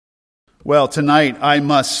Well, tonight I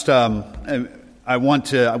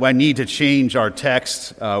need to change our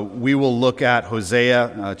text. We will look at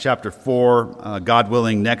Hosea chapter 4, God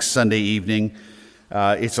willing, next Sunday evening.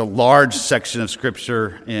 It's a large section of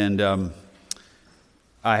Scripture, and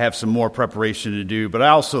I have some more preparation to do. But I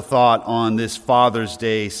also thought on this Father's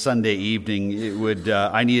Day Sunday evening,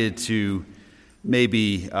 I needed to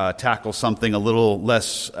maybe tackle something a little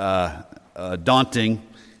less daunting,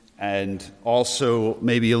 and also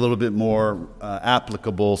maybe a little bit more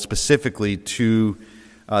applicable specifically to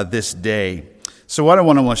this day. So what I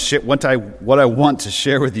want to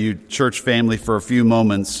share with you, church family, for a few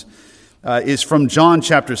moments is from John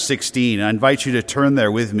chapter 16. I invite you to turn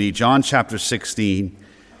there with me, John chapter 16.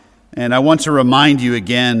 And I want to remind you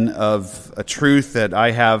again of a truth that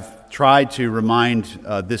I have tried to remind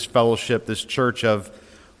this fellowship, this church of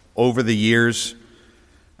over the years.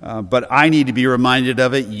 But I need to be reminded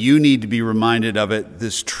of it. You need to be reminded of it,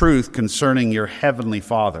 this truth concerning your Heavenly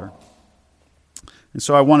Father. And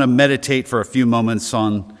so I want to meditate for a few moments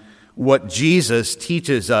on what Jesus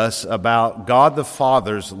teaches us about God the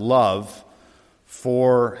Father's love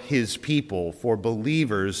for His people, for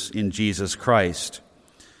believers in Jesus Christ.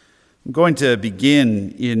 I'm going to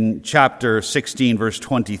begin in chapter 16, verse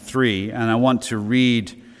 23, and I want to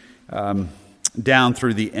read down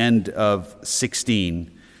through the end of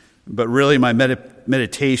 16. But really, my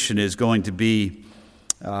meditation is going to be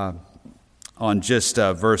on just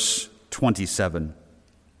verse 27.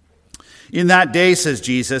 In that day, says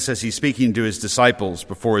Jesus, as he's speaking to his disciples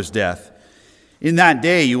before his death, in that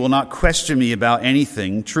day you will not question me about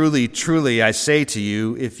anything. Truly, truly, I say to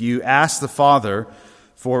you, if you ask the Father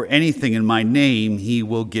for anything in my name, he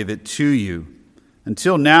will give it to you.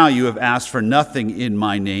 Until now you have asked for nothing in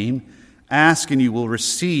my name. Ask and you will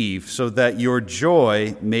receive, so that your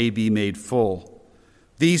joy may be made full.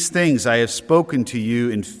 These things I have spoken to you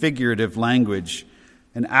in figurative language.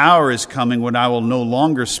 An hour is coming when I will no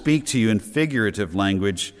longer speak to you in figurative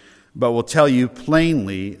language, but will tell you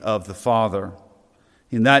plainly of the Father.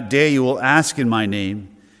 In that day you will ask in my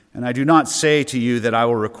name, and I do not say to you that I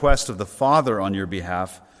will request of the Father on your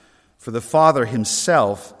behalf, for the Father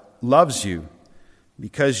himself loves you,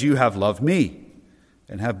 because you have loved me,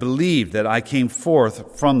 and have believed that I came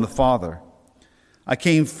forth from the Father. I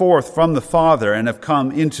came forth from the Father and have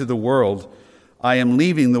come into the world. I am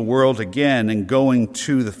leaving the world again and going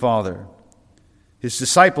to the Father. His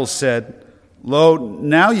disciples said, Lo,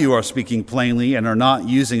 now you are speaking plainly and are not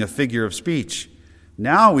using a figure of speech.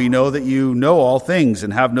 Now we know that you know all things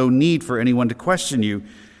and have no need for anyone to question you.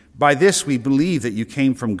 By this we believe that you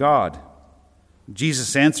came from God.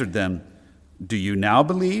 Jesus answered them, Do you now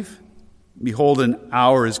believe? Behold, an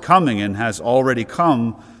hour is coming and has already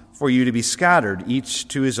come for you to be scattered, each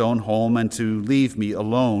to his own home, and to leave me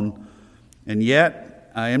alone. And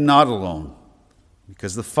yet I am not alone,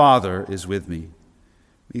 because the Father is with me.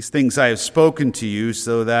 These things I have spoken to you,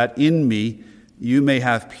 so that in me you may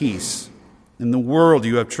have peace. In the world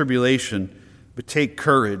you have tribulation, but take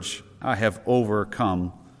courage. I have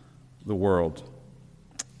overcome the world.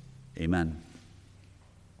 Amen.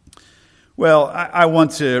 Well, I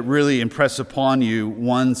want to really impress upon you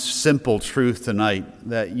one simple truth tonight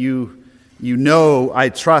that you know I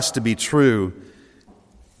trust to be true,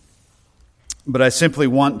 but I simply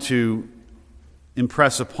want to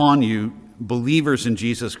impress upon you, believers in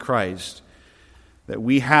Jesus Christ, that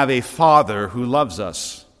we have a Father who loves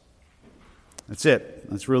us. That's it.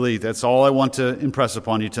 That's all I want to impress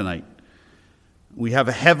upon you tonight. We have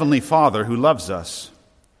a Heavenly Father who loves us.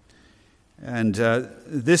 And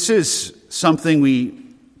this is something we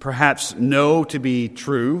perhaps know to be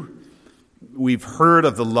true. We've heard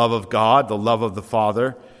of the love of God, the love of the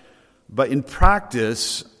Father. But in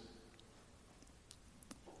practice,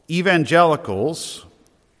 evangelicals,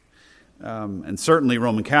 and certainly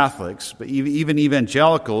Roman Catholics, but even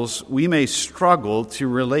evangelicals, we may struggle to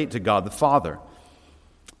relate to God the Father.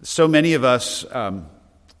 So many of us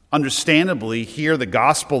understandably hear the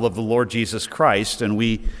gospel of the Lord Jesus Christ, and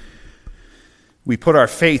we put our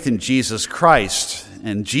faith in Jesus Christ,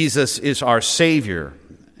 and Jesus is our Savior,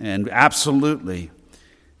 and absolutely.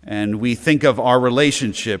 And we think of our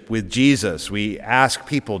relationship with Jesus. We ask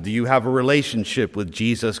people, do you have a relationship with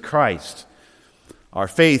Jesus Christ? Our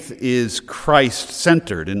faith is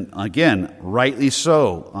Christ-centered, and again, rightly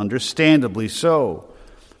so, understandably so.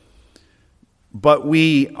 But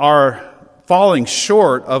we are falling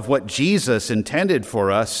short of what Jesus intended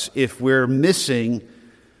for us if we're missing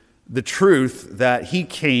the truth that he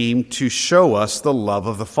came to show us the love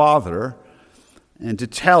of the Father and to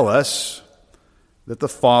tell us that the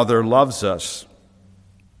Father loves us.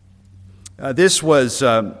 This was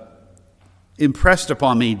impressed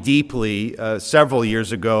upon me deeply several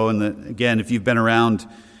years ago. And again, if you've been around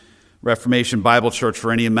Reformation Bible Church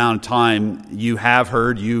for any amount of time, you have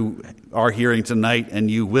heard, you are hearing tonight, and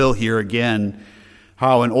you will hear again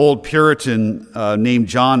how an old Puritan named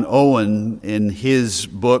John Owen, in his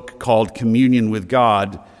book called Communion with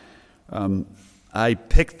God, I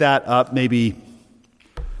picked that up maybe,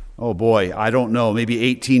 maybe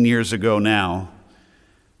 18 years ago now.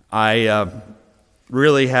 I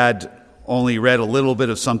really had only read a little bit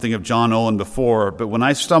of something of John Owen before, but when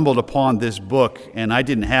I stumbled upon this book, and I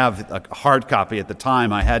didn't have a hard copy at the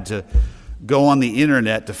time, I had to go on the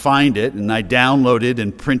internet to find it, and I downloaded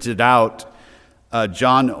and printed out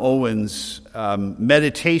John Owen's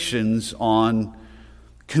meditations on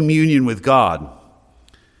communion with God.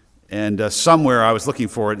 And somewhere I was looking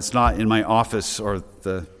for it. It's not in my office or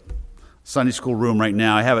the Sunday school room right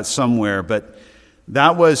now. I have it somewhere, but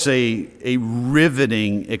that was a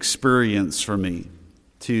riveting experience for me,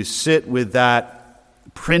 to sit with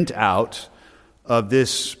that printout of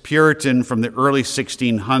this Puritan from the early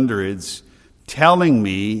 1600s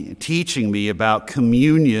teaching me about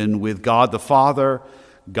communion with God the Father,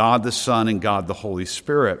 God the Son, and God the Holy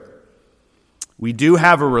Spirit. We do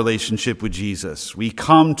have a relationship with Jesus. We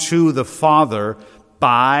come to the Father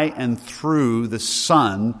by and through the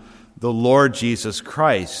Son, the Lord Jesus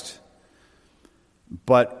Christ.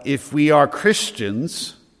 But if we are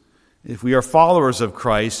Christians, if we are followers of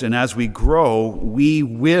Christ, and as we grow, we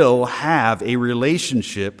will have a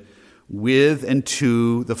relationship with and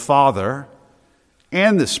to the Father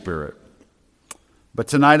and the Spirit. But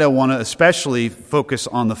tonight I want to especially focus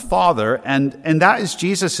on the Father, and that is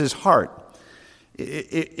Jesus' heart.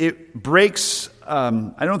 It breaks,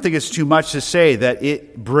 I don't think it's too much to say that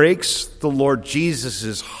it breaks the Lord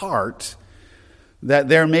Jesus' heart that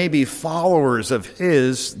there may be followers of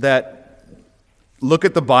His that look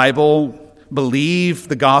at the Bible, believe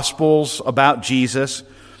the Gospels about Jesus,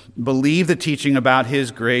 believe the teaching about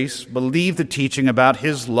His grace, believe the teaching about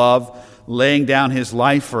His love, laying down His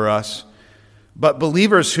life for us. But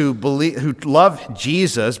believers who love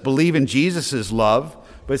Jesus, believe in Jesus' love,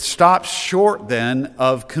 but stop short then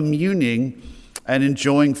of communing and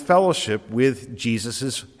enjoying fellowship with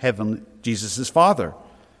Jesus' Father.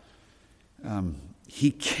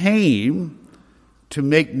 He came to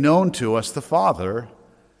make known to us the Father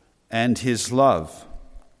and His love.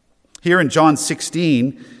 Here in John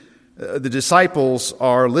 16, the disciples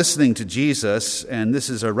are listening to Jesus, and this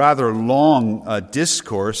is a rather long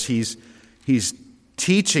discourse. He's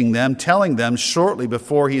teaching them, telling them shortly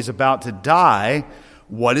before He's about to die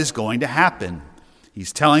what is going to happen.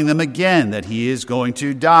 He's telling them again that He is going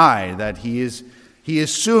to die, that He is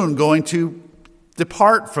soon going to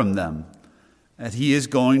depart from them, that He is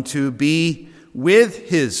going to be with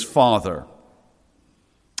His Father.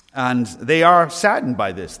 And they are saddened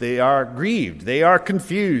by this. They are grieved. They are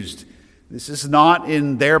confused. This is not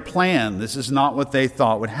in their plan. This is not what they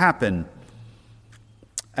thought would happen.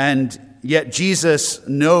 And yet Jesus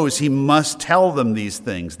knows He must tell them these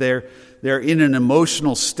things. They're in an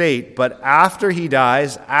emotional state, but after He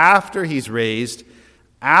dies, after He's raised,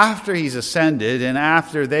 after He's ascended, and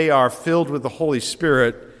after they are filled with the Holy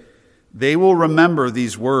Spirit, they will remember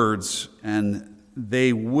these words and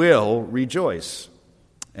they will rejoice.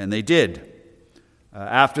 And they did.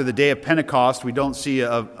 After the day of Pentecost, we don't see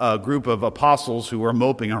a group of apostles who are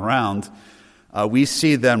moping around. We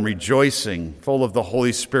see them rejoicing, full of the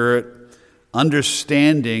Holy Spirit,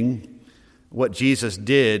 understanding what Jesus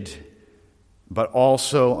did, but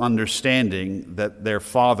also understanding that their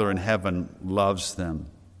Father in heaven loves them.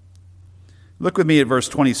 Look with me at verse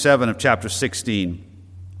 27 of chapter 16.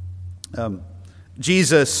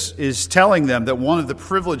 Jesus is telling them that one of the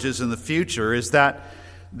privileges in the future is that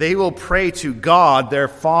they will pray to God, their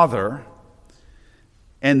Father,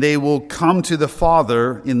 and they will come to the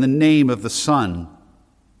Father in the name of the Son.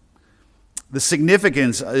 The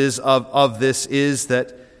significance of this is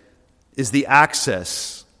the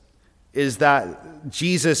access, is that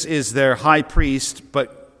Jesus is their high priest,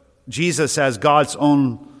 but Jesus, as God's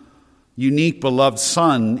own unique beloved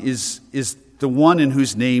Son, is the one in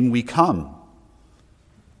whose name we come.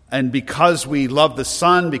 And because we love the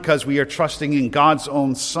Son, because we are trusting in God's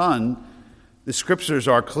own Son, the Scriptures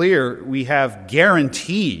are clear, we have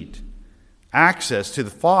guaranteed access to the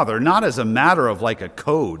Father, not as a matter of like a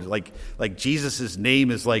code, like Jesus'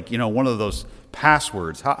 name is like, one of those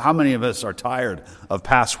passwords. How many of us are tired of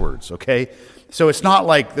passwords, okay? So it's not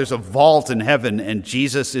like there's a vault in heaven and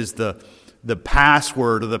Jesus is the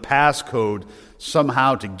password or the passcode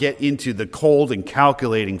somehow to get into the cold and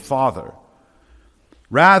calculating Father.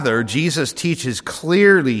 Rather, Jesus teaches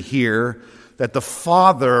clearly here that the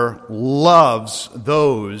Father loves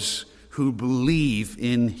those who believe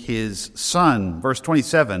in his Son. Verse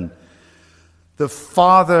 27, the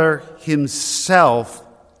Father himself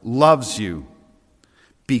loves you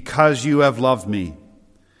because you have loved me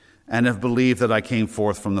and have believed that I came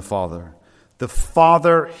forth from the Father. The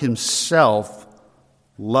Father himself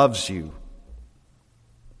loves you.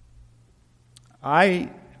 I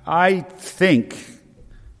think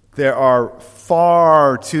there are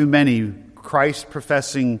far too many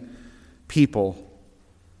Christ-professing people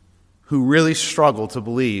who really struggle to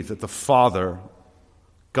believe that the Father,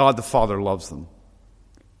 God the Father, loves them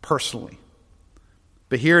personally.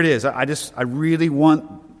 But here it is. I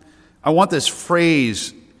want this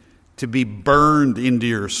phrase to be burned into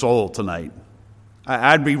your soul tonight.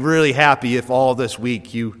 I'd be really happy if all this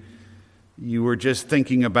week you were just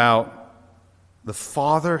thinking about the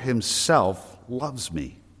Father himself loves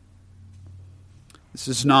me. This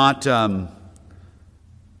is not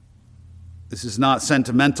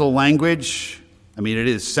sentimental language. I mean, it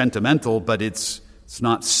is sentimental, but it's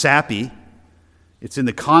not sappy. It's in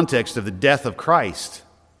the context of the death of Christ.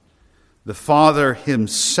 The Father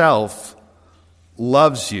himself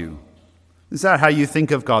loves you. Is that how you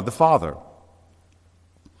think of God the Father?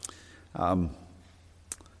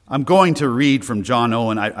 I'm going to read from John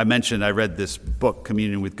Owen. I mentioned I read this book,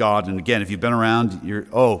 Communion with God. And again, if you've been around,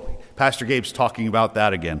 Pastor Gabe's talking about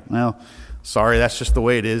that again. Well, sorry, that's just the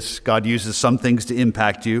way it is. God uses some things to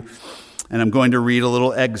impact you. And I'm going to read a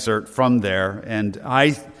little excerpt from there. And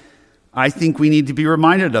I think we need to be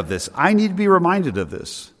reminded of this. I need to be reminded of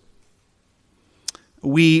this.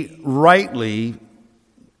 We rightly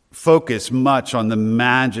focus much on the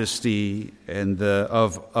majesty and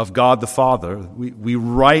of God the Father. We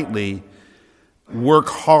rightly work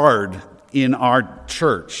hard in our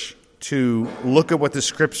church to look at what the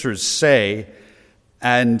Scriptures say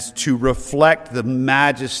and to reflect the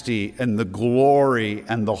majesty and the glory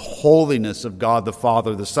and the holiness of God the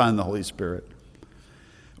Father, the Son, and the Holy Spirit.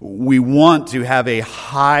 We want to have a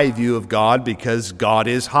high view of God because God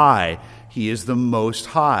is high. He is the Most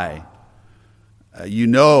High. You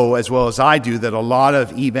know as well as I do that a lot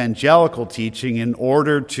of evangelical teaching, in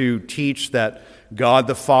order to teach that God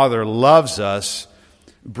the Father loves us,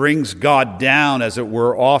 brings God down, as it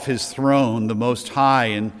were, off his throne, the Most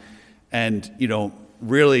High, and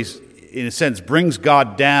really, in a sense, brings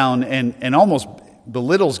God down and almost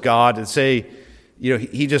belittles God and say,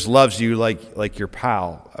 he just loves you like your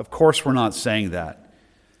pal. Of course we're not saying that.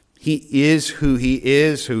 He is, who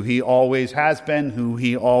he always has been, who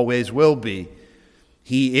he always will be.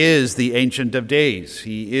 He is the Ancient of Days.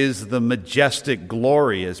 He is the majestic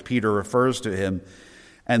glory, as Peter refers to him.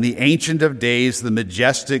 And the Ancient of Days, the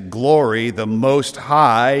majestic glory, the Most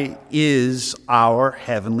High, is our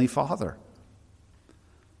Heavenly Father.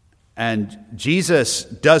 And Jesus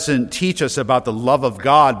doesn't teach us about the love of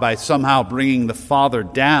God by somehow bringing the Father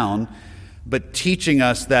down, but teaching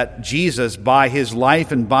us that Jesus, by his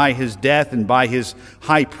life and by his death and by his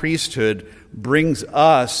high priesthood, brings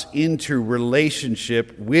us into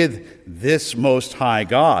relationship with this Most High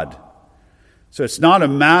God. So it's not a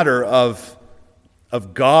matter of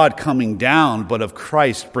God coming down, but of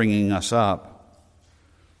Christ bringing us up.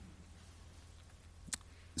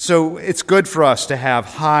 So it's good for us to have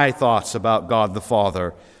high thoughts about God the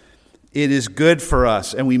Father. It is good for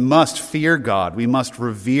us, and we must fear God. We must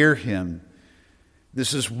revere him.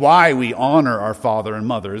 This is why we honor our father and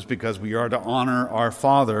mothers, because we are to honor our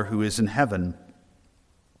Father who is in heaven.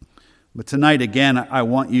 But tonight, again, I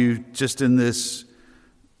want you, just in this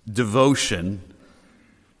devotion,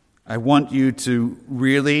 I want you to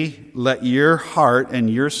really let your heart and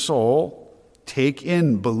your soul take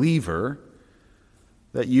in, believer,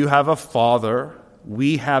 that you have a Father,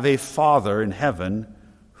 we have a Father in heaven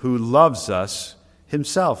who loves us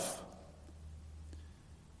himself.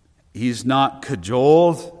 He's not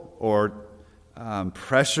cajoled or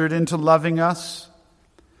pressured into loving us.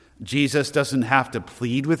 Jesus doesn't have to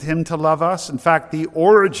plead with him to love us. In fact, the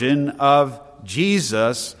origin of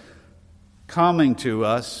Jesus coming to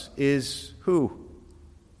us is who?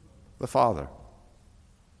 The Father.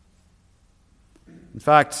 In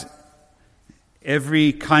fact,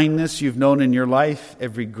 every kindness you've known in your life,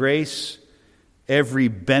 every grace, every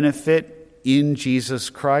benefit in Jesus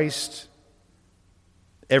Christ,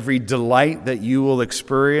 every delight that you will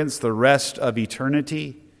experience the rest of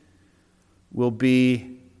eternity will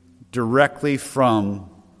be directly from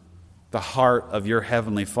the heart of your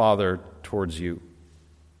Heavenly Father towards you.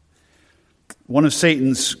 One of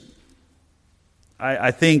Satan's,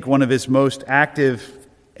 I think one of his most active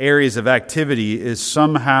areas of activity is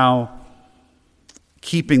somehow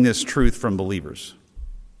keeping this truth from believers.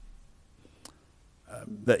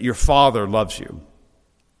 that your Father loves you.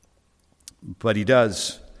 But he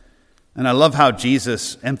does. And I love how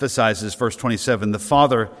Jesus emphasizes, verse 27, the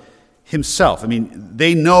Father himself. I mean,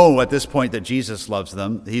 they know at this point that Jesus loves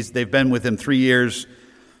them. They've been with him 3 years.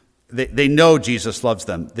 They know Jesus loves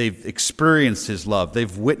them. They've experienced his love.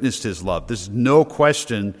 They've witnessed his love. There's no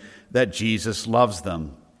question that Jesus loves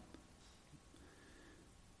them.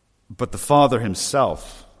 But the Father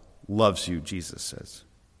himself loves you, Jesus says.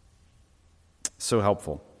 So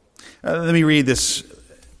helpful. Let me read this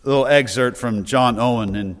little excerpt from John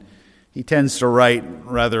Owen, and he tends to write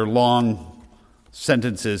rather long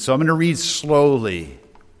sentences. So I'm going to read slowly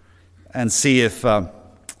and see if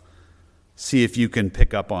you can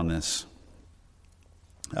pick up on this.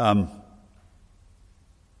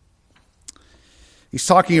 He's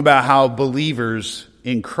talking about how believers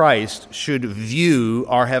in Christ should view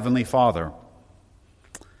our Heavenly Father.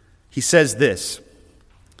 He says this: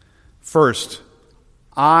 first,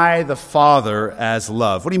 I, the Father, as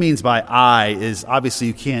love. What he means by I is obviously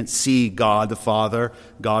you can't see God the Father.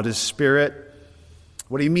 God is spirit.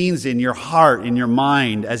 What he means in your heart, in your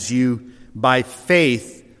mind, as you, by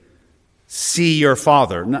faith, see your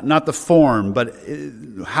Father. Not the form, but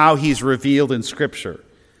how he's revealed in Scripture.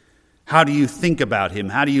 How do you think about him?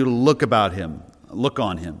 How do you look on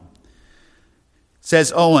him?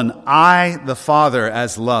 Says Owen, I, the Father,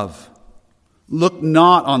 as love. Look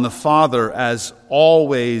not on the Father as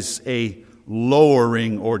always a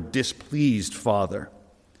lowering or displeased Father,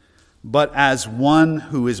 but as one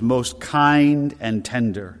who is most kind and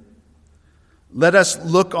tender. Let us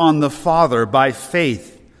look on the Father by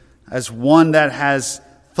faith as one that has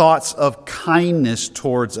thoughts of kindness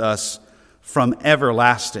towards us from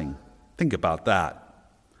everlasting. Think about that.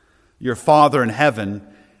 Your Father in heaven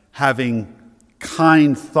having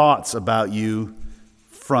kind thoughts about you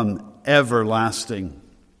from everlasting.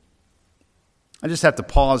 I just have to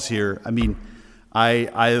pause here. I mean,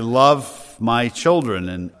 I love my children,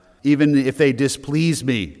 and even if they displease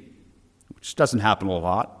me, which doesn't happen a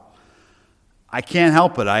lot, I can't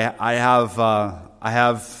help it. I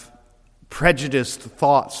have prejudiced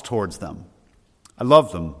thoughts towards them. I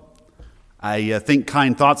love them. I think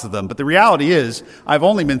kind thoughts of them. But the reality is, I've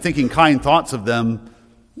only been thinking kind thoughts of them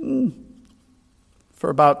for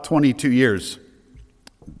about 22 years.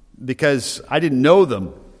 Because I didn't know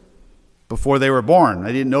them before they were born.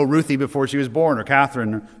 I didn't know Ruthie before she was born, or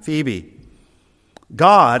Catherine, or Phoebe.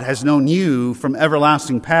 God has known you from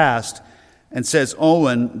everlasting past, and says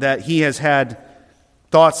Owen that he has had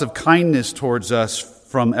thoughts of kindness towards us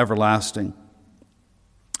from everlasting.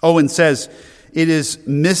 Owen says it is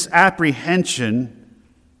misapprehension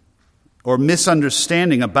or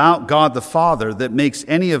misunderstanding about God the Father that makes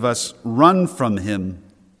any of us run from him.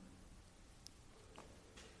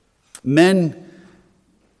 Men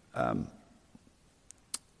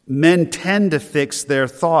tend to fix their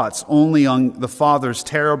thoughts only on the Father's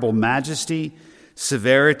terrible majesty,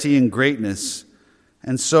 severity, and greatness.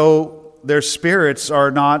 And so their spirits are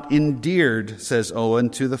not endeared, says Owen,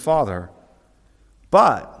 to the Father.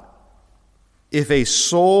 But if a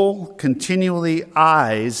soul continually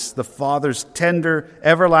eyes the Father's tender,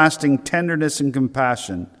 everlasting tenderness and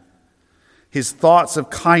compassion, his thoughts of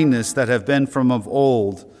kindness that have been from of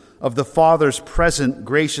old, of the Father's present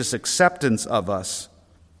gracious acceptance of us,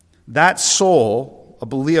 that soul,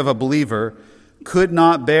 of a believer, could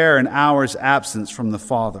not bear an hour's absence from the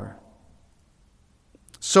Father.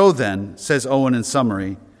 So then, says Owen in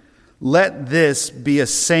summary, let this be a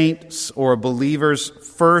saint's or a believer's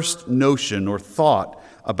first notion or thought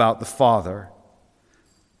about the Father,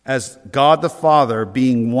 as God the Father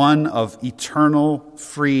being one of eternal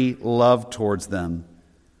free love towards them.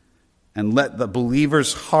 And let the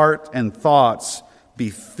believer's heart and thoughts be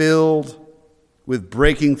filled with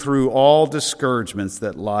breaking through all discouragements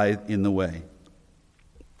that lie in the way.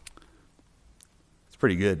 It's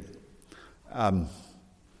pretty good.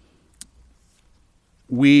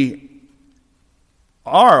 We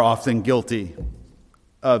are often guilty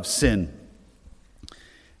of sin.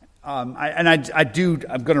 I'm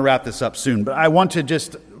going to wrap this up soon, but I want to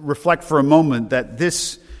just reflect for a moment that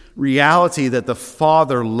this reality that the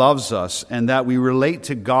Father loves us and that we relate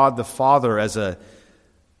to God the Father as a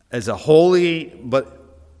holy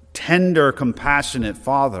but tender, compassionate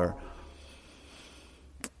Father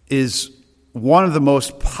is one of the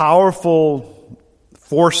most powerful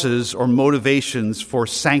forces or motivations for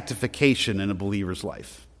sanctification in a believer's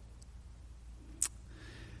life.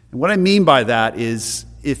 And what I mean by that is,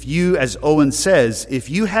 if you, as Owen says, if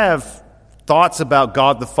you have thoughts about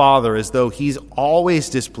God the Father as though he's always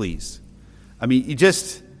displeased, I mean, you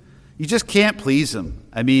just You just can't please him.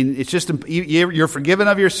 I mean, it's just, you're forgiven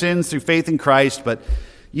of your sins through faith in Christ, but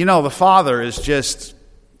the Father is just,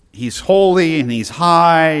 he's holy and he's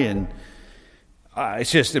high, and it's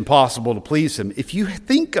just impossible to please him. If you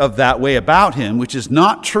think of that way about him, which is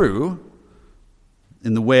not true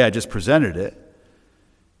in the way I just presented it,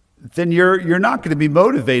 then you're not going to be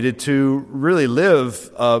motivated to really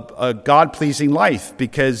live a God-pleasing life,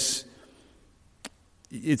 because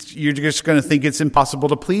you're just going to think it's impossible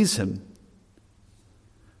to please him.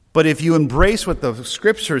 But if you embrace what the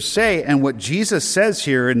Scriptures say and what Jesus says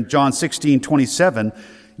here in John 16:27,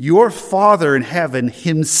 your Father in heaven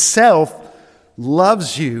himself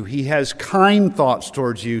loves you. He has kind thoughts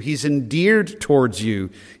towards you. He's endeared towards you.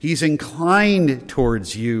 He's inclined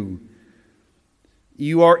towards you.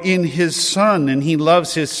 You are in his Son, and he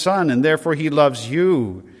loves his Son, and therefore he loves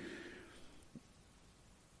you.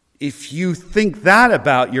 If you think that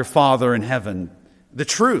about your Father in heaven, the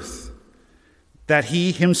truth, that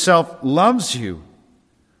he himself loves you,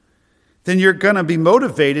 then you're going to be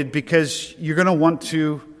motivated because you're going to want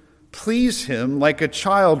to please him like a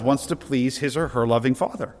child wants to please his or her loving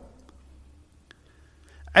father.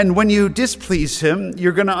 And when you displease him,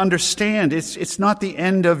 you're going to understand it's not the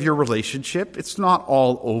end of your relationship. It's not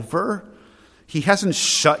all over. He hasn't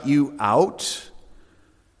shut you out.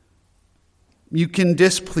 You can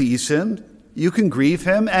displease him. You can grieve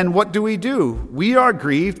him. And what do? We are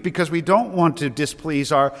grieved because we don't want to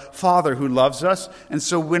displease our Father who loves us. And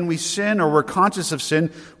so when we sin or we're conscious of sin,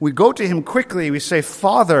 we go to him quickly. We say,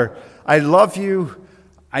 Father, I love you.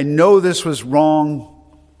 I know this was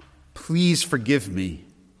wrong. Please forgive me.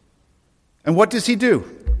 And what does he do?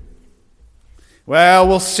 Well,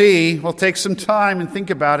 we'll see. We'll take some time and think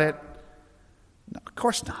about it. No, of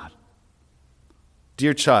course not.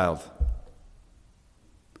 Dear child,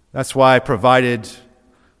 that's why I provided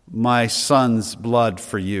my Son's blood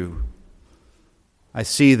for you. I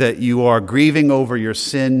see that you are grieving over your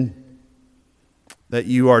sin, that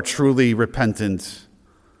you are truly repentant.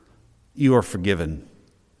 You are forgiven.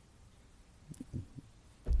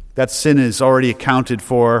 That sin is already accounted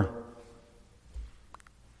for.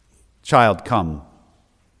 Child, come.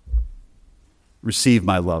 Receive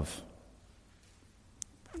my love.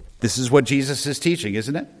 This is what Jesus is teaching,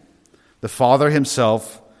 isn't it? The Father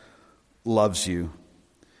himself loves you.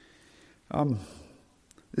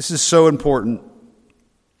 This is so important.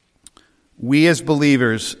 We as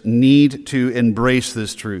believers need to embrace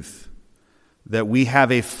this truth, that we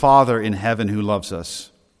have a Father in heaven who loves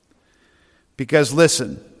us. Because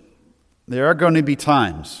listen, there are going to be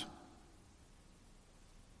times,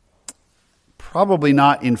 probably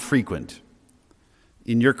not infrequent,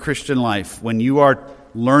 in your Christian life when you are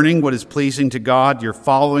learning what is pleasing to God, you're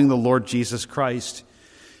following the Lord Jesus Christ,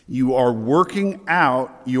 you are working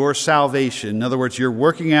out your salvation. In other words, you're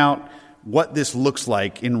working out what this looks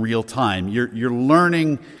like in real time. You're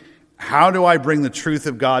learning, how do I bring the truth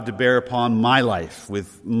of God to bear upon my life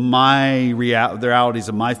with the realities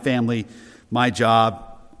of my family, my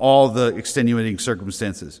job, all the extenuating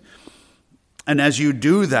circumstances. And as you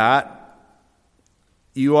do that,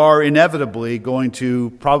 you are inevitably going to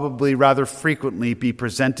probably rather frequently be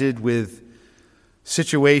presented with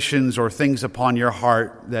situations or things upon your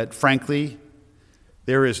heart that, frankly,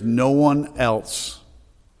 there is no one else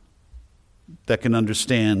that can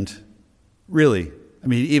understand, really. I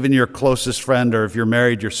mean, even your closest friend, or if you're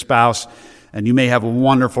married, your spouse, and you may have a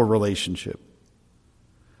wonderful relationship.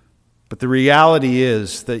 But the reality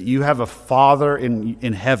is that you have a Father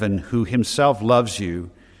in heaven who himself loves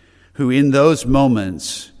you, who in those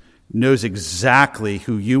moments knows exactly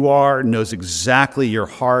who you are, knows exactly your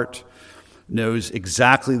heart, knows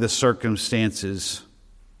exactly the circumstances.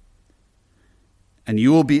 And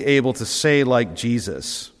you will be able to say like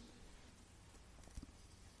Jesus,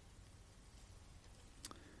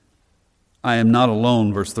 I am not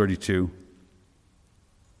alone, verse 32,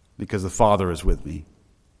 because the Father is with me.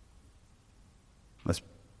 That's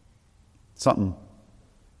something.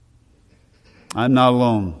 I'm not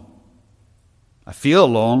alone. I feel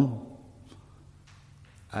alone.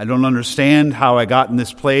 I don't understand how I got in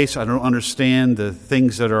this place. I don't understand the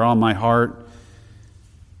things that are on my heart.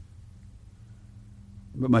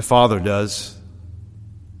 But my Father does.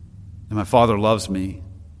 And my Father loves me.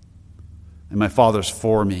 And my Father's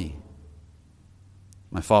for me.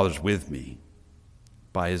 My Father's with me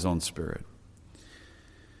by his own Spirit.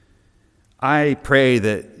 I pray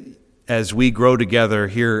that as we grow together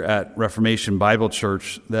here at Reformation Bible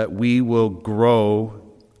Church, that we will grow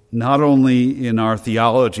not only in our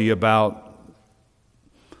theology about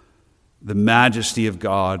the majesty of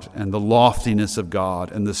God and the loftiness of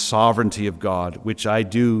God and the sovereignty of God, which I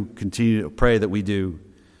do continue to pray that we do,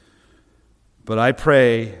 But I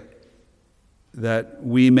pray that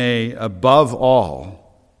we may, above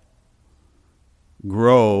all,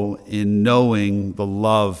 grow in knowing the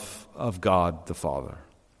love of God the Father.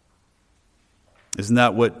 Isn't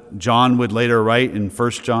that what John would later write in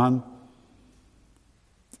 1 John?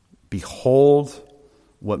 Behold,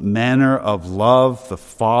 what manner of love the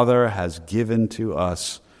Father has given to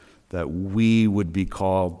us, that we would be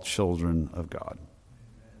called children of God.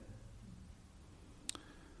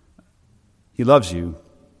 He loves you.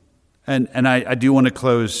 And I do want to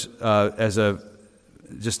close as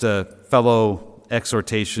just a fellow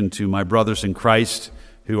exhortation to my brothers in Christ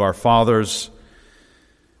who are fathers.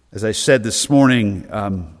 As I said this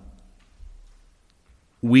morning,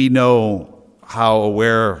 we know how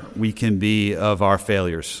aware we can be of our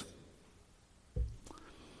failures.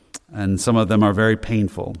 And some of them are very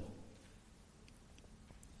painful.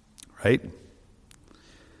 Right?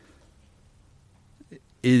 It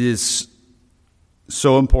is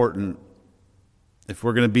so important, if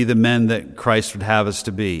we're going to be the men that Christ would have us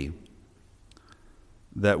to be,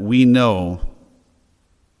 that we know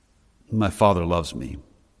my Father loves me.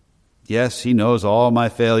 Yes, He knows all my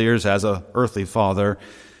failures as an earthly father.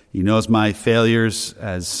 He knows my failures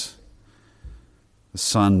as a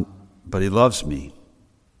son, but He loves me.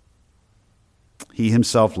 He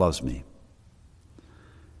Himself loves me.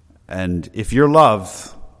 And if you're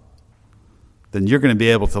loved, then you're going to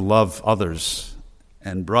be able to love others.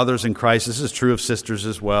 And brothers in Christ, this is true of sisters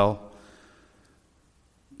as well.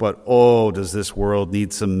 But oh, does this world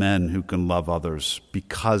need some men who can love others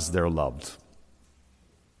because they're loved.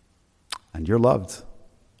 And you're loved.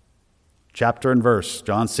 Chapter and verse,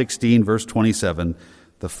 John 16, verse 27,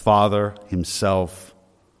 the Father Himself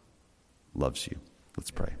loves you. Let's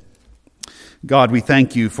pray. God, we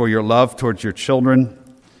thank You for Your love towards Your children.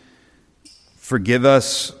 Forgive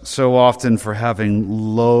us so often for having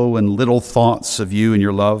low and little thoughts of You and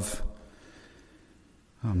Your love.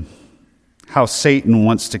 How Satan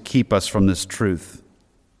wants to keep us from this truth.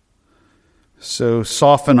 So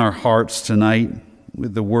soften our hearts tonight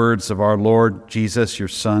with the words of our Lord Jesus, Your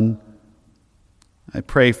Son. I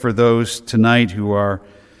pray for those tonight who are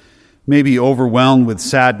maybe overwhelmed with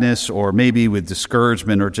sadness or maybe with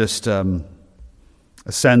discouragement or just a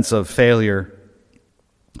sense of failure.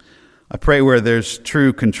 I pray where there's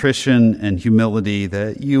true contrition and humility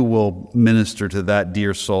that You will minister to that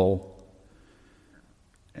dear soul.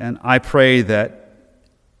 And I pray that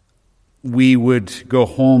we would go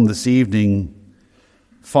home this evening,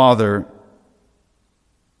 Father,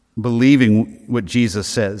 believing what Jesus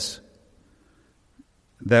says,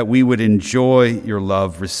 that we would enjoy Your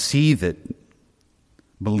love, receive it,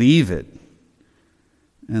 believe it,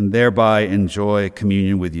 and thereby enjoy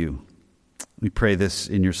communion with You. We pray this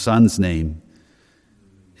in Your Son's name.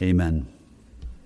 Amen.